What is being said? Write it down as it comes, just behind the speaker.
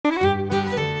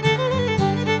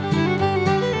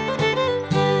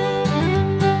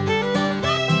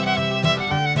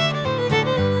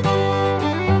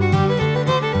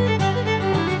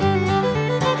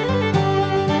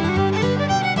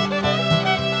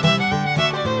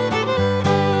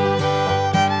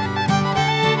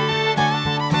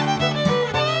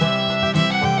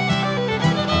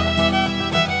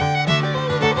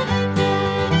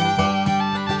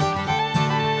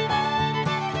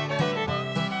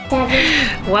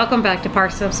Welcome back to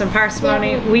Parsnips and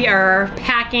Parsimony. We are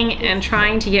packing and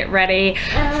trying to get ready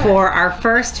for our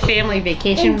first family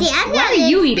vacation. What are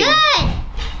you eating? Good.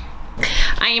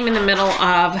 I am in the middle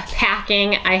of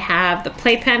packing. I have the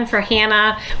playpen for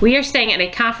Hannah. We are staying at a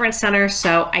conference center,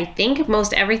 so I think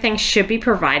most everything should be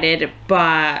provided,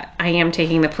 but I am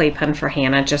taking the playpen for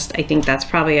Hannah. I think that's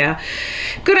probably a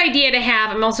good idea to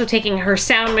have. I'm also taking her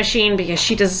sound machine because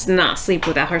she does not sleep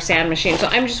without her sound machine. So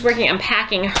I'm just working on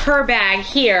packing her bag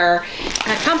here.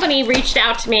 A company reached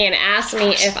out to me and asked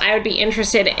me if I would be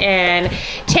interested in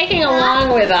taking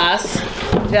along with us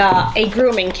a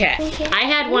grooming kit. I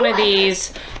had one of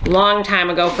these long time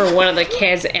ago for one of the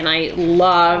kids and I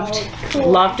loved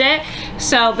it.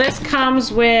 So this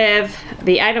comes with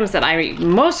the items that I'm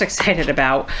most excited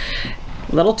about.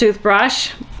 Little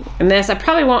toothbrush, and this I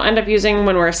probably won't end up using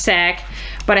when we're sick,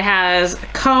 but it has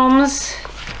combs,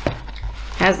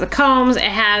 it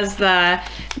has the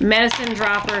medicine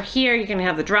dropper here. You can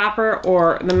have the dropper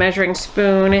or the measuring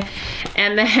spoon,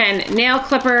 and then nail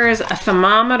clippers, a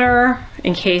thermometer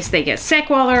in case they get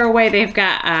sick while they're away. They've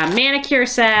got a manicure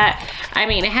set. I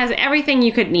mean, it has everything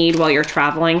you could need while you're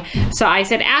traveling. So I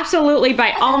said, absolutely,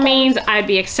 by all means, I'd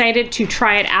be excited to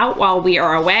try it out while we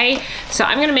are away. So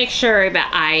I'm gonna make sure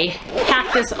that I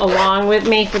pack this along with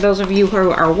me. For those of you who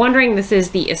are wondering, this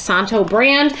is the Isanto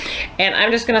brand, and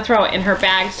I'm just gonna throw it in her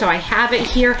bag so I have it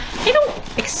here. I don't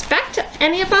expect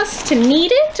any of us to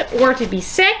need it or to be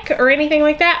sick or anything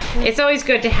like that. It's always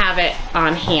good to have it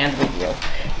on hand with you.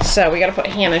 So we gotta put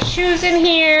Hannah's shoes in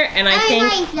here, and I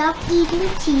love eating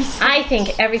cheese. I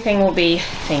think everything will be,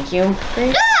 thank you,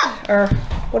 or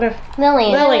what a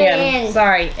Lillian.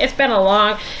 Sorry, it's been a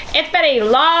long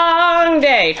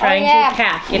day trying to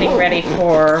pack, getting ready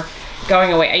for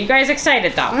going away. Are you guys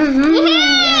excited though?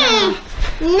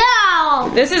 No.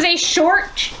 This is a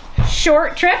short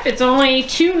trip. It's only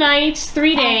 2 nights,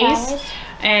 3 days.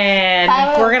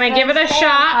 And we're gonna give it a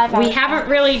shot. We haven't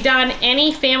really done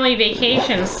any family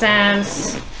vacations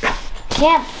since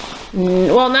camp.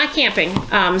 Well, not camping.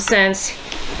 Since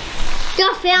the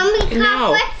family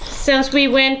conference. Since we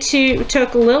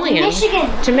took Lillian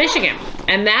to Michigan,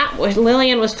 and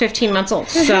Lillian was 15 months old.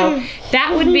 So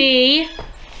that would be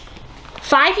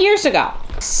 5 years ago.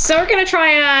 So we're gonna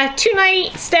try a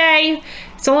 2-night stay.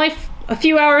 It's only a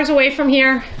few hours away from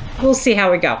here. We'll see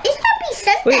how we go. It's gonna be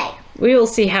Sunday. We will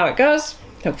see how it goes.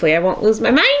 Hopefully I won't lose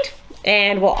my mind,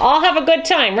 and we'll all have a good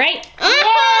time, right?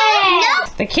 Yeah.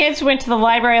 The kids went to the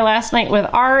library last night with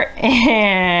Art,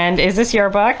 and is this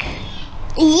your book?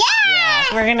 Yes. Yeah.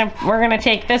 We're gonna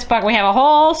take this book. We have a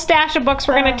whole stash of books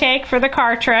we're gonna take for the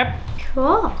car trip.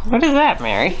 Cool. What is that,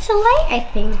 Mary? It's a light, I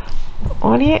think.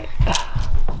 What do you?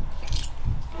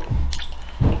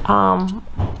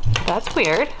 That's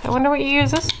weird. I wonder what you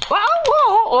use this.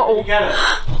 Whoa. You got it.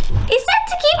 Is that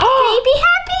to keep the baby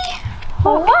happy?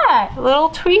 Or what? Little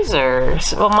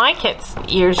tweezers. Well, my kids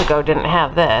years ago didn't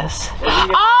have this.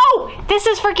 Oh, this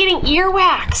is for getting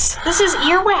earwax. This is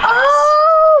earwax.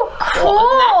 Oh, cool.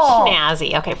 Oh, that's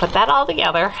snazzy. Okay, put that all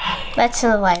together. Let's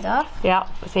turn the light off. Yeah,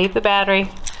 save the battery.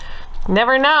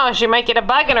 Never know, she might get a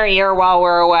bug in her ear while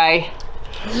we're away.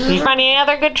 Did you find any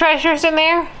other good treasures in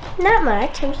there? Not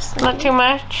much. I'm just not too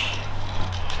much.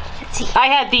 I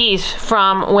had these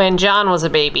from when John was a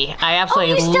baby. I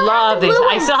absolutely love these.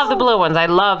 I still have the blue ones. I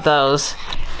love those.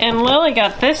 And Lily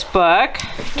got this book,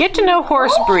 Get to Know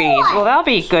Horse Breeds. Well, that'll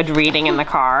be good reading in the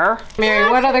car.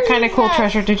 Mary, what other kind of cool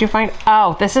treasure did you find?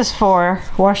 Oh, this is for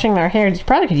washing their hair. You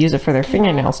probably could use it for their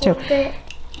fingernails too.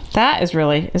 That is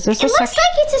really, is this a suction? It looks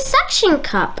like it's a suction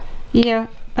cup. Yeah.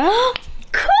 Oh.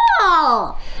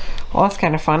 Cool. Well, that's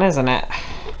kind of fun, isn't it?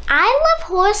 I love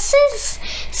horses,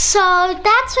 so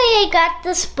that's why I got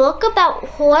this book about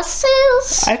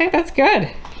horses. I think that's good.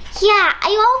 Yeah, I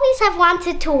always have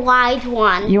wanted to ride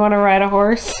one. You want to ride a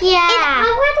horse? Yeah,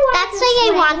 that's why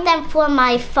I want them for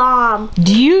my farm.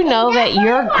 Do you know that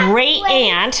your great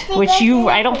aunt, which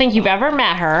I don't think you've ever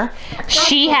met her,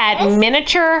 she had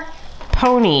miniature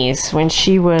ponies when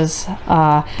she was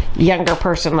a younger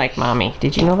person like Mommy.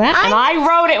 Did you know that? And I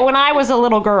rode it when I was a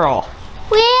little girl.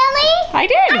 Really? I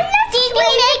did. Did you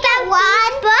make that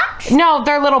one books? No,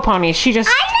 they're little ponies. She just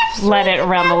led it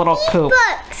around the little coop.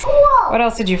 Cool. What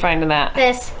else did you find in that?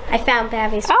 This. I found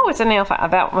Babby's. Oh, it's a nail file.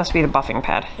 That must be the buffing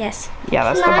pad. Yes. Yeah,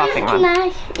 that's the buffing one. I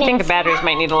think the batteries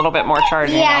might need a little bit more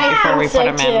charging before we put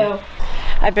them in.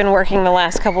 I've been working the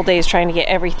last couple days trying to get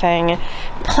everything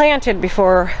planted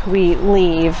before we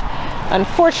leave.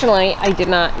 Unfortunately, I did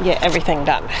not get everything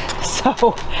done.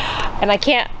 So, and I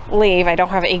can't leave. I don't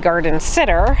have a garden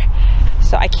sitter.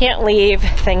 So I can't leave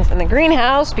things in the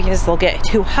greenhouse because they'll get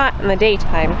too hot in the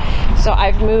daytime. So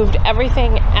I've moved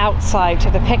everything outside to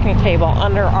the picnic table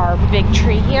under our big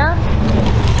tree here.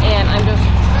 And I'm just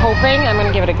hoping, I'm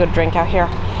gonna give it a good drink out here.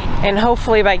 And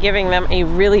hopefully by giving them a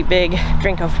really big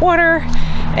drink of water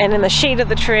and in the shade of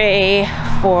the tree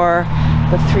for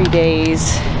the 3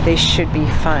 days, they should be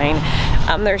fine.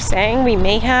 They're saying we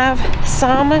may have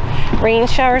some rain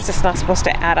showers. It's not supposed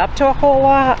to add up to a whole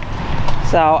lot.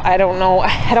 So I don't know.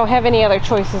 I don't have any other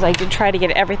choices. I did try to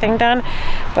get everything done,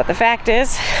 but the fact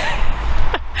is,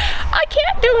 I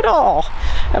can't do it all.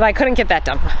 And I couldn't get that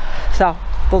done. So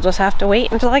we'll just have to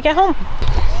wait until I get home.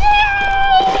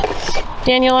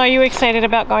 Daniel, are you excited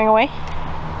about going away?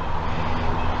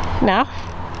 No?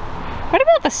 What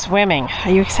about the swimming?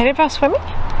 Are you excited about swimming?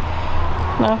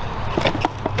 No?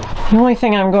 The only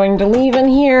thing I'm going to leave in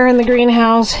here in the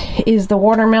greenhouse is the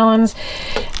watermelons.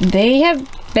 They have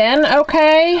been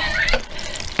okay.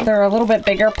 They're a little bit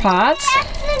bigger pots.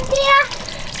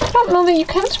 I don't know that you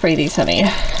can spray these, honey,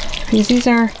 because these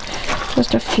are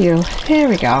just a few. There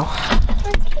we go.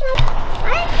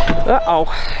 Uh-oh,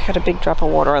 got a big drop of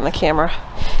water on the camera.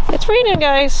 It's raining,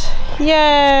 guys.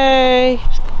 Yay!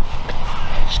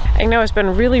 I know it's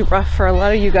been really rough for a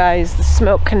lot of you guys, the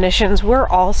smoke conditions. We're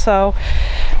also,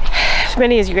 as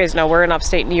many as you guys know, we're in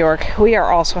upstate New York. We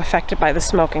are also affected by the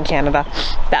smoke in Canada.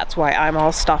 That's why I'm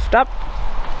all stuffed up.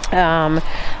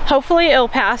 Hopefully it'll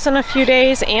pass in a few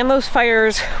days and those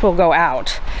fires will go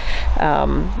out.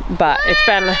 But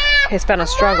it's been a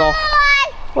struggle.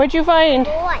 What'd you find?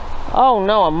 Oh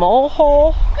no, a mole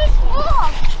hole?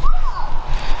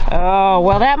 Oh,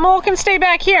 well that mole can stay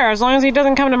back here as long as he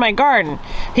doesn't come to my garden.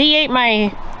 He ate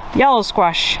my yellow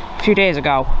squash a few days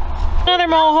ago. Another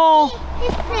mole hole.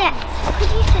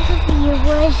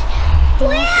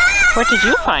 What did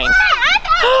you find?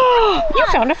 You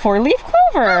found a 4-leaf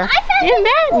clover. Isn't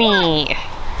that neat?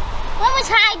 One was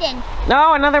hiding.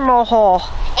 Oh, another mole hole.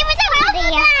 It was over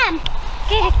there.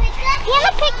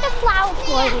 Hannah picked the flower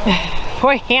for you.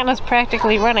 Boy, Hannah's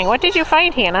practically running. What did you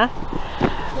find, Hannah?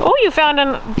 Oh, you found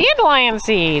dandelion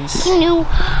seeds. Can you?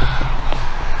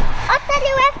 I'll tell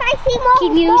you if I see more.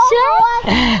 Can you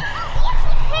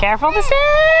see? Careful the stick.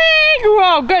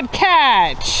 Whoa, good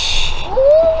catch.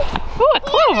 Ooh, a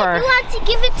clover. You want to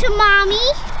give it to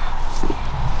mommy?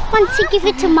 Want to give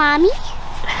it to mommy?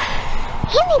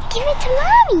 Hannah, give it to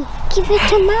mommy. Give it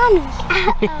to mommy.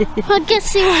 Well,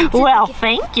 guess who wants well,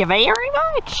 thank you very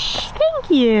much. Thank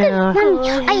you.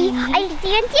 I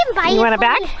stand by. You want it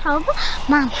back?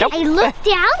 Mom, nope. I looked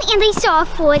down and I saw a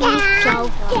 4-leaf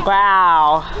clover.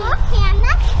 Wow. Look,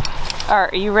 Hannah.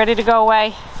 Are you ready to go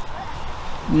away?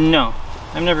 No,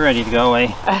 I'm never ready to go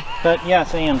away. But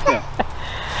yes, I am too.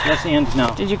 Yes and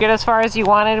no. Did you get as far as you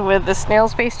wanted with the snail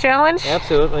space challenge?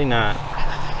 Absolutely not.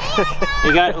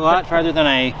 We got a lot farther than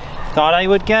I thought I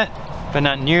would get, but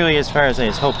not nearly as far as I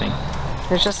was hoping.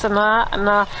 There's just not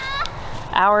enough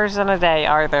hours in a day,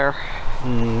 are there?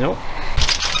 Nope.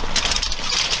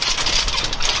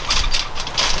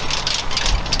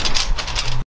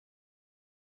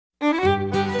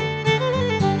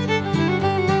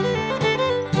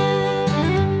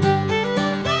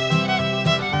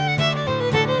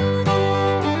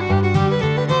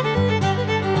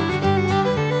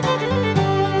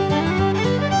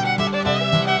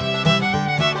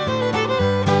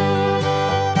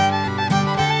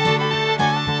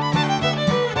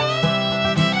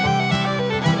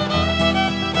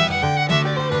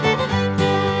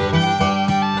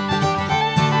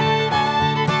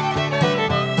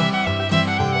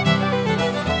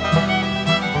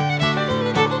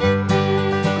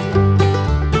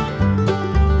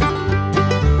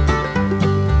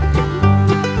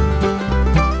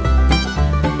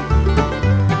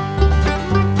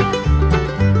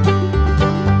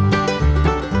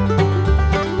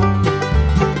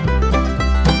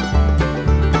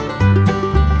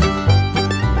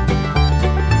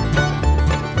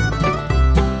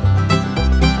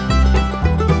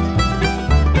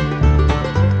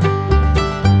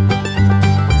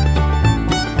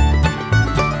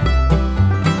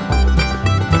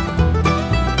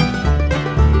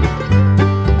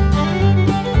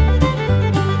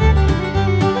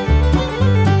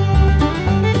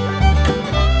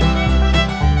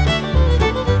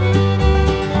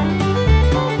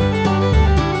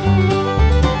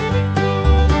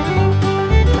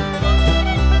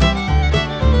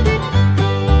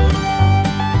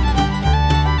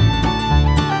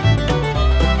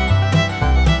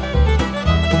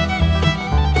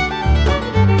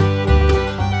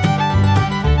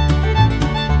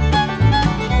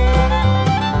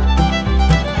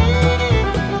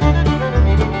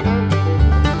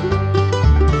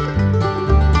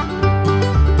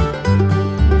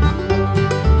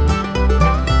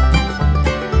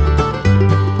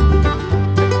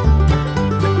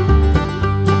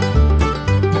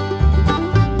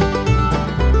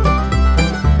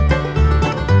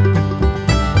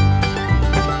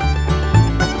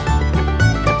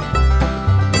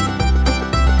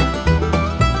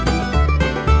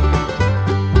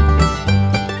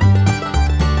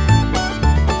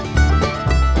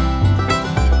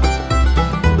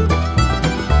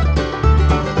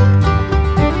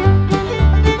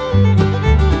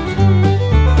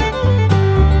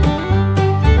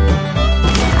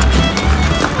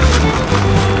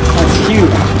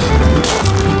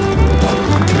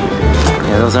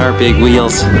 Those are big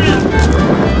wheels.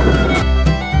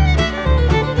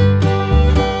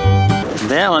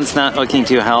 That one's not looking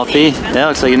too healthy. That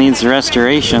looks like it needs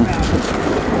restoration.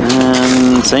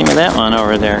 And same with that one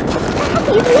over there.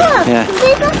 Yeah.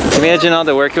 Imagine all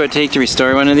the work it would take to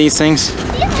restore one of these things.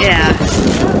 Yeah.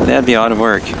 That'd be a lot of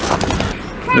work.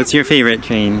 What's your favorite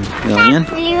train, Lillian? The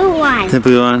blue one. The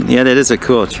blue one? Yeah, that is a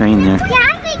cool train there. Yeah,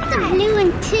 I like the blue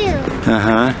one too.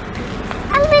 Uh-huh.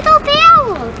 A little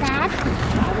barrel, Dad.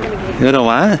 Little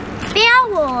what?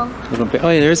 Barrel. Little oh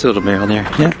yeah, there's a little barrel there.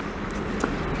 Yeah.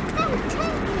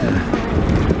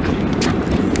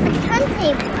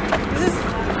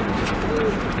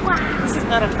 This is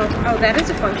not a function. Oh, that is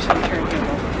a functional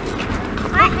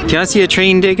turntable. Can I see a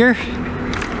train digger?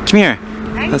 Come here.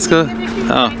 Let's go.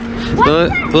 Oh.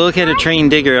 We'll look at a train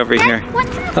digger over here.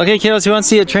 Okay, kiddos, who wants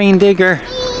to see a train digger?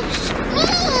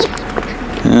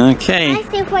 Okay.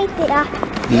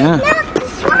 Yeah.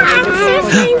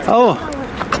 Oh,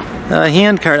 a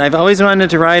hand cart. I've always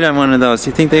wanted to ride on one of those.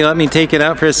 You think they let me take it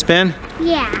out for a spin?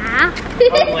 Yeah.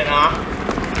 Probably not.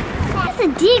 That's a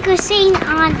digger saying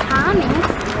on Thomas.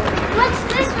 What's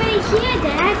this right here,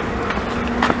 Dad?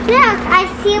 Look, I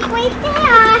see it right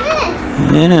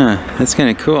there. Yeah, that's kind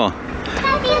of cool.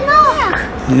 Daddy, look.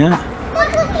 Yeah.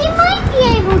 Look, you might be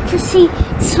able to see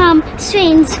some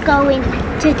trains going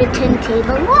to the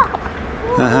turntable. Look.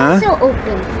 Also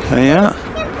open. Oh, yeah.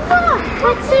 Look,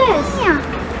 what's this?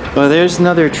 Well, there's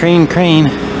another train crane.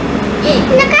 Look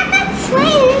at that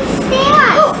train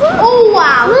stairs. Oh,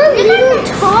 wow. Look, even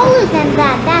taller than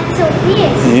that. That's so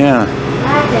big. Yeah.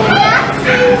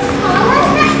 That's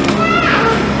taller than that.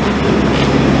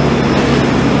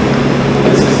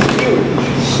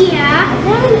 Yeah. I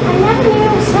never knew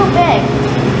it was so big.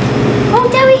 Oh,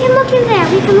 Dad, we can look in there.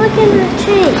 We can look in the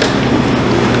train.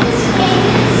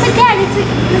 But Dad, the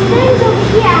train's over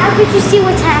here. How could you see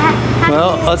what's happening?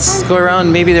 Well, let's go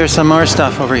around. Maybe there's some more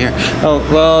stuff over here. Oh,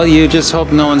 well, you just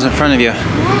hope no one's in front of you.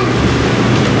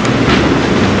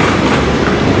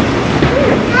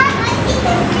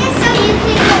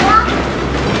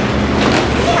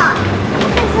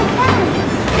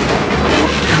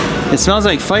 It smells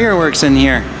like fireworks in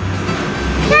here.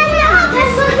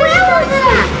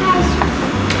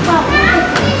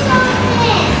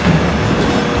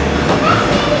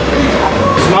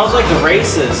 Smells like the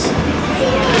races.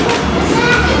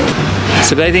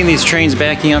 So I think these trains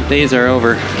backing up days are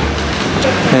over.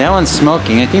 And that one's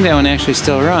smoking. I think that one actually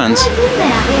still runs. Someone's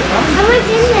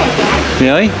in there, Dad.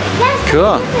 Really? Yes.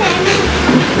 Cool.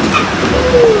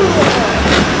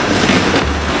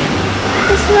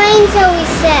 This rains always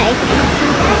say.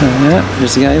 Yeah,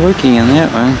 there's a guy working on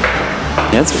that one.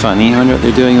 That's funny. I wonder what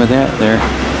they're doing with that there.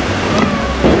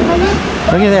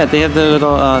 Look at that. They have the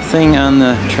little thing on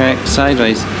the track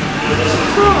sideways.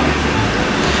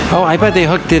 Oh, I bet they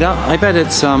hooked it up. I bet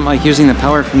it's like using the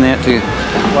power from that to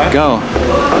go.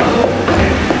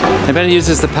 I bet it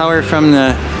uses the power from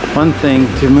the one thing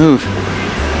to move.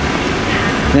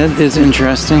 That is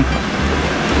interesting.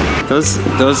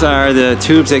 Those are the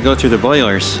tubes that go through the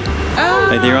boilers. Oh,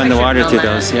 like they run the water through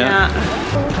those, yeah.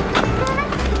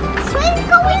 Swings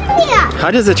go in there.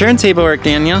 How does the turntable work,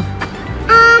 Daniel? The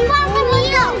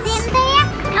wheels in there.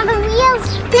 And the wheels.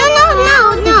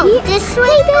 No. This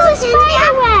swing goes in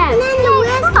there. And then the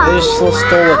wheels go. They just stole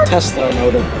a Tesla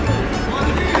motor.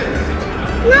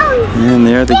 No. And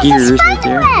there are the gears right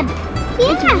there. Web.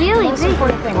 Yeah. It's really Most big.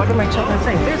 important thing. What are my children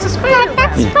saying? There's a spider.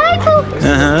 That's spider.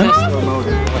 Tesla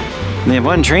motor. They have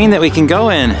one train that we can go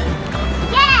in.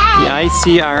 Yeah. The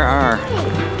ICRR.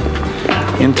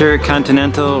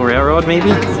 Intercontinental Railroad,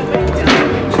 maybe?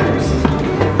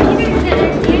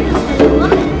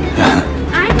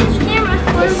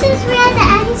 This is where the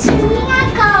engineer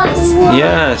goes.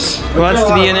 Yes. Who wants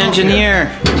to be an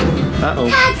engineer? Uh-oh.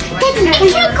 If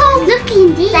you go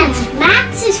looking these,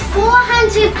 max is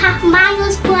 400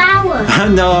 miles per hour.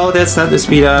 No, that's not the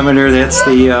speedometer. That's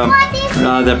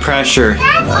the pressure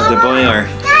of the boiler.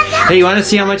 Hey, you want to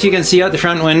see how much you can see out the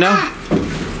front window?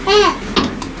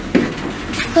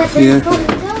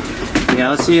 Yeah,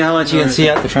 let's see how much you can see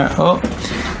out the front. Oh,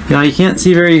 yeah, you can't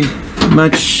see very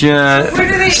much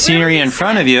scenery in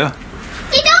front of you.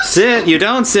 You don't Sit. You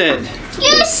don't sit.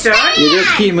 You stand. You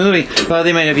just keep moving. Well,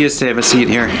 they might have used to have a seat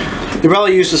here. They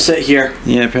probably used to sit here.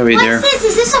 Yeah, probably there. What's this?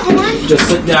 Is this a horn? Just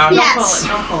sit down. Yes.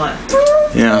 Don't pull it.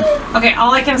 Yeah. Okay,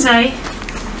 all I can say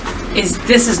is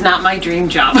this is not my dream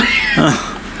job.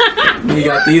 We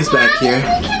got these back here. You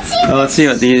can see. Well, let's see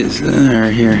what these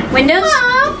are here. Windows?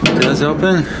 Does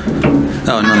open?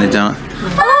 Oh, no, they don't.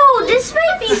 Oh, this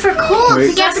might be for coal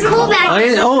to get the coal back.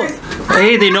 Oh,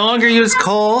 hey, they no longer use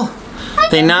coal.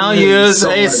 They now use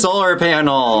a solar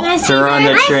panel to run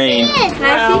the train.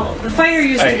 Well, the fire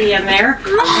used to be in there,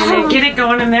 and they'd get it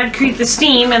going, and that'd create the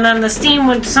steam, and then the steam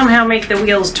would somehow make the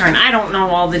wheels turn. I don't know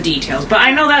all the details, but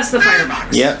I know that's the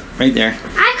firebox. Yep, right there.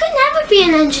 I could never be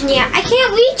an engineer. I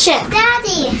can't reach it.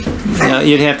 Daddy. No,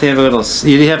 you'd have to have a little.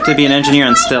 You'd have to be an engineer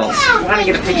on stilts. I want to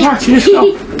get a picture.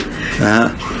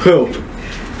 Who?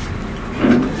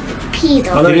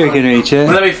 Peter. Peter can reach it.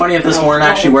 Wouldn't that be funny if this horn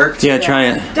actually worked? Yeah, try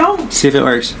it. Don't. See if it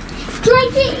works.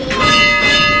 Like it.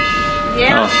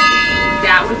 Yeah. Oh.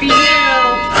 That would be you. Oh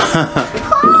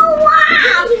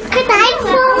wow! Could I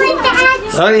pull it, Dad?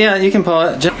 Oh yeah, you can pull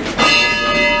it.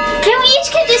 Can we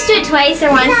each just do it twice or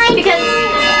once? Because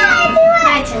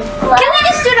my turn. Can we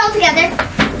just do it all together?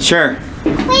 Sure.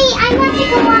 Wait, I want to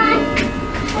go on.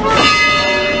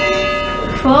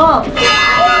 Cool.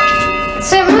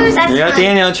 So it moves. That's Yeah, fun.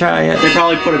 Daniel, try it. They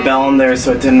probably put a bell in there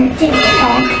so it didn't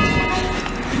honk.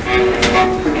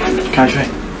 Can I try?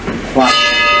 Watch.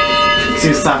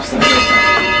 See, stop.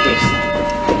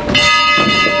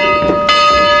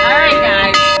 Alright,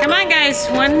 guys. Come on, guys.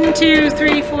 1, 2,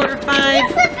 3, 4,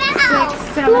 5, 6,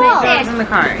 7, 8 dogs in the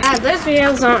car. Those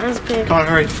wheels aren't as big. Come on,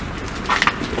 hurry.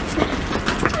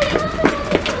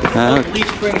 These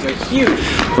springs are huge.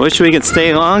 Wish we could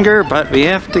stay longer, but we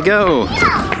have to go.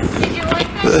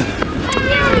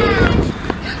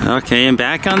 Okay, and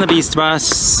back on the Beast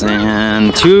Bus, and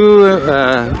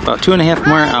about 2.5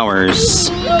 more hours.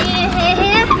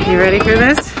 You ready for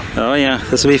this? Oh yeah,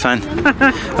 this will be fun.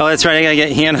 Oh, that's right. I gotta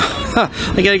get Hannah.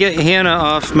 I gotta get Hannah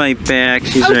off my back.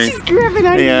 She's right. She's grabbing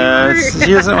on Yeah,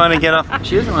 she doesn't want to get off.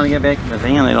 She doesn't want to get back in the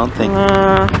van. I don't think.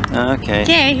 Okay.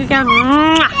 Okay, you got.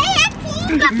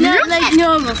 Not like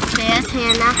normal stairs,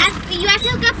 Hannah. You have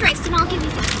to go first, and I'll give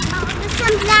you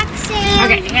some black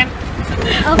sand. Okay, and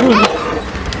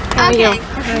Okay. We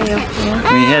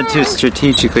had to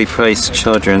strategically place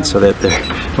children so that there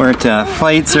weren't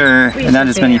fights or not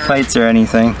as many fights or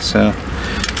anything. So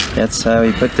that's how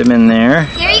we put them in there.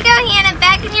 Here you go, Hannah.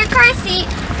 Back in your car seat.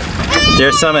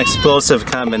 There's some explosive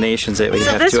combinations that we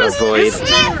have to avoid.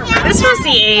 This was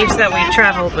the age that we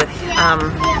traveled with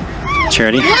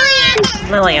Charity?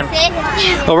 Lillian.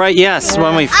 Oh right, yes.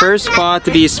 When we first bought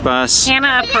the Beast Bus.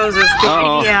 Hannah opposes the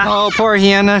Uh-oh. idea. Oh, poor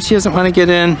Hannah. She doesn't want to get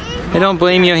in. I don't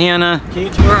blame you, Hannah.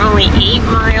 We're only 8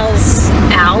 miles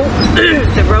out.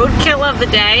 The roadkill of the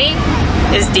day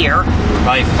is deer.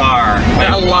 By far.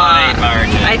 A lot.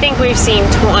 I think we've seen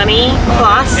 20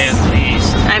 plus. At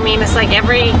least. I mean, it's like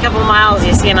every couple miles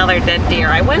you see another dead deer.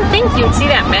 I wouldn't think you'd see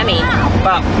that many,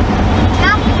 but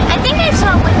I think I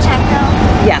saw a woodchuck though.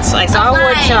 yes, I saw a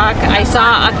woodchuck. I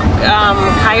saw a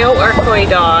coyote or coy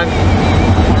dog.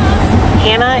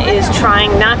 Hannah is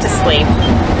trying not to sleep.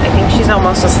 I think she's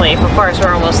almost asleep. Of course,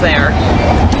 we're almost there.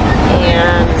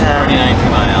 And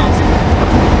 49 miles.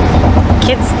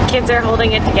 kids are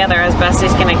holding it together as best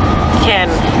as can.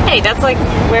 Hey, that's like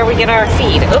where we get our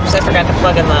feed. Oops, I forgot to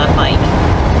plug in the mic.